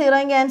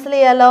 0യും ക്യാൻസൽ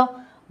ചെയ്യാമല്ലോ.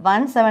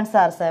 1 7s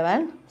are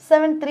 7,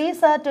 7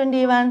 3s are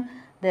 21.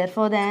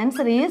 Therefore the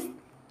answer is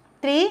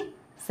 3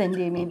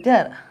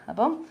 centimetre.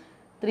 അപ്പം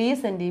 3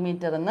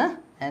 സെൻറ്റിമീറ്റർ എന്ന്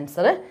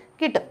ആൻസർ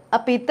കിട്ടും.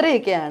 അപ്പോൾ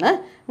ഇത്രയൊക്കെയാണ്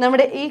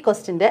നമ്മുടെ ഈ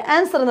ക്വസ്റ്റ്യൻ്റെ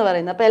ആൻസർ എന്ന്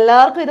പറയുന്നത്. അപ്പോൾ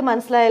എല്ലാവർക്കും ഇത്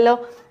മനസ്സിലായല്ലോ.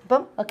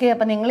 അപ്പം ഓക്കെ.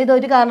 അപ്പം നിങ്ങളിത്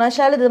ഒരു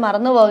കാരണവശാലും ഇത്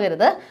മറന്നു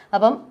പോകരുത്.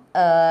 അപ്പം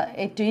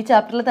ഈ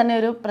ചാപ്റ്ററിൽ തന്നെ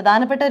ഒരു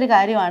പ്രധാനപ്പെട്ട ഒരു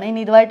കാര്യമാണ്. ഇനി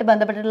ഇതുമായിട്ട്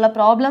ബന്ധപ്പെട്ടിട്ടുള്ള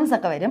പ്രോബ്ലംസ്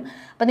ഒക്കെ വരും.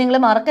 അപ്പം നിങ്ങൾ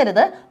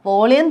മറക്കരുത്,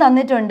 വോളിയം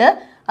തന്നിട്ടുണ്ട്,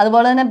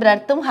 അതുപോലെ തന്നെ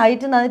ബ്രെഡ്ത്തും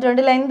ഹൈറ്റും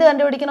തന്നിട്ടുണ്ട്. ലെങ്ത്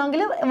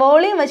കണ്ടുപിടിക്കണമെങ്കിൽ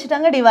വോളിയം വെച്ചിട്ട്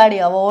അങ്ങ് ഡിവൈഡ്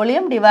ചെയ്യുക.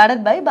 വോളിയം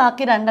ഡിവൈഡഡ് ബൈ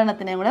ബാക്കി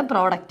രണ്ടെണ്ണത്തിനെയും കൂടെ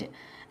പ്രോഡക്റ്റ്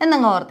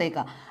എന്നങ്ങ്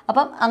ഓർത്തേക്കുക.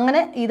 അപ്പം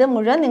അങ്ങനെ ഇത്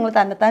മുഴുവൻ നിങ്ങൾ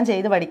തന്നെത്താൻ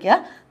ചെയ്ത് പഠിക്കുക.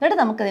 എന്നിട്ട്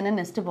നമുക്കതിൻ്റെ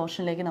നെക്സ്റ്റ്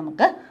പോർഷനിലേക്ക്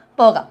നമുക്ക്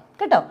പോകാം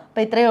കേട്ടോ.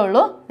 അപ്പോൾ ഇത്രയേ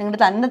ഉള്ളൂ. നിങ്ങൾ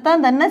തന്നെത്താൻ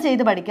തന്നെ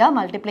ചെയ്ത് പഠിക്കുക,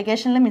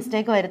 മൾട്ടിപ്ലിക്കേഷനിൽ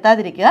മിസ്റ്റേക്ക്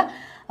വരുത്താതിരിക്കുക.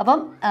 അപ്പം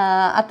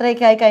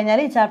അത്രയൊക്കെ ആയിക്കഴിഞ്ഞാൽ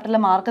ഈ ചാപ്റ്ററിലെ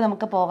മാർക്ക്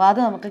നമുക്ക് പോകാതെ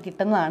നമുക്ക്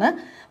കിട്ടുന്നതാണ്.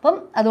 അപ്പം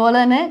അതുപോലെ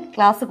തന്നെ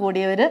ക്ലാസ്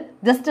കൂടിയവർ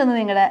ജസ്റ്റ് ഒന്ന്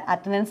നിങ്ങളുടെ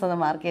അറ്റൻഡൻസ് ഒന്ന്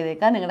മാർക്ക്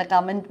ചെയ്തേക്കുക.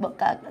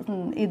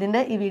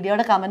 നിങ്ങളുടെ ഈ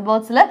വീഡിയോയുടെ കമൻറ്റ്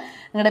ബോക്സിൽ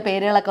നിങ്ങളുടെ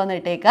പേരുകളൊക്കെ ഒന്ന്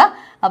ഇട്ടേക്കുക.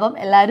 അപ്പം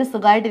എല്ലാവരും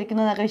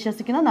സുഖമായിട്ടിരിക്കുന്നു എന്നൊക്കെ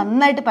വിശ്വസിക്കുന്നു.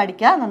 നന്നായിട്ട്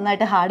പഠിക്കുക,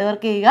 നന്നായിട്ട് ഹാർഡ്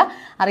വർക്ക് ചെയ്യുക.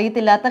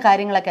 അറിയത്തില്ലാത്ത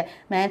കാര്യങ്ങളൊക്കെ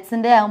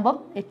മാത്സിൻ്റെ ആകുമ്പം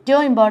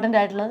ഏറ്റവും ഇമ്പോർട്ടൻ്റ്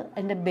ആയിട്ടുള്ളത്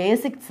അതിൻ്റെ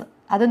ബേസിക്സ്,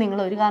 അത് നിങ്ങൾ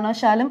ഒരു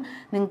കാരണവശാലും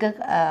നിങ്ങൾക്ക്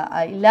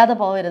ഇല്ലാതെ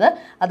പോകരുത്.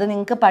 അത്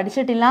നിങ്ങൾക്ക്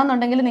പഠിച്ചിട്ടില്ല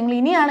എന്നുണ്ടെങ്കിൽ നിങ്ങൾ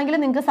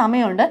ഇനിയാണെങ്കിലും നിങ്ങൾക്ക്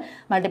സമയമുണ്ട്.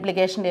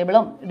 മൾട്ടിപ്ലിക്കേഷൻ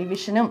ടേബിളും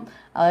ഡിവിഷനും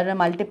അവരുടെ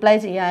മൾട്ടിപ്ലൈ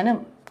ചെയ്യാനും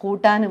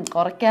കൂട്ടാനും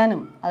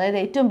കുറയ്ക്കാനും, അതായത്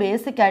ഏറ്റവും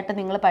ബേസിക് ആയിട്ട്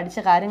നിങ്ങൾ പഠിച്ച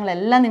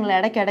കാര്യങ്ങളെല്ലാം നിങ്ങൾ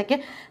ഇടയ്ക്കിടയ്ക്ക്,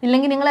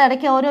 ഇല്ലെങ്കിൽ നിങ്ങൾ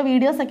ഇടയ്ക്ക് ഓരോ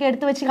വീഡിയോസൊക്കെ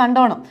എടുത്ത് വെച്ച്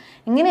കണ്ടോണം.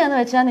 ഇങ്ങനെയാണെന്ന്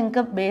വെച്ചാൽ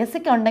നിങ്ങൾക്ക്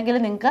ബേസിക് ഉണ്ടെങ്കിൽ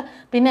നിങ്ങൾക്ക്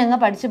പിന്നെ അങ്ങ്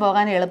പഠിച്ചു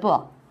പോകാൻ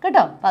എളുപ്പമാണ്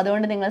കേട്ടോ. അപ്പോൾ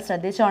അതുകൊണ്ട് നിങ്ങൾ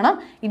ശ്രദ്ധിച്ചോണം.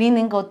 ഇനിയും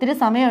നിങ്ങൾക്ക് ഒത്തിരി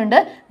സമയമുണ്ട്.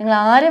 നിങ്ങൾ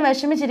ആരും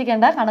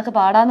വിഷമിച്ചിരിക്കേണ്ട, കണക്ക്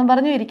പാടാമെന്നും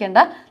പറഞ്ഞു ഇരിക്കേണ്ട.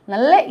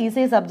 നല്ല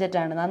ഈസി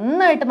സബ്ജക്റ്റാണ്,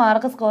 നന്നായിട്ട്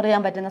മാർക്ക് സ്കോർ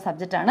ചെയ്യാൻ പറ്റുന്ന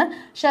സബ്ജക്റ്റാണ്.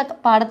 പക്ഷേ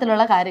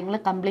പാഠത്തിലുള്ള കാര്യങ്ങൾ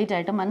കംപ്ലീറ്റ്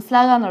ആയിട്ട്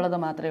മനസ്സിലാകുക എന്നുള്ളത്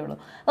മാത്രമേ ഉള്ളൂ.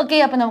 ഓക്കെ.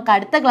 അപ്പോൾ നമുക്ക്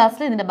അടുത്ത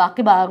ക്ലാസ്സിൽ ഇതിൻ്റെ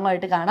ബാക്കി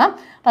ഭാഗമായിട്ട് കാണാം.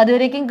 അപ്പോൾ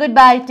അതുവരേക്കും ഗുഡ്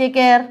ബൈ, ടേക്ക്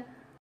കെയർ.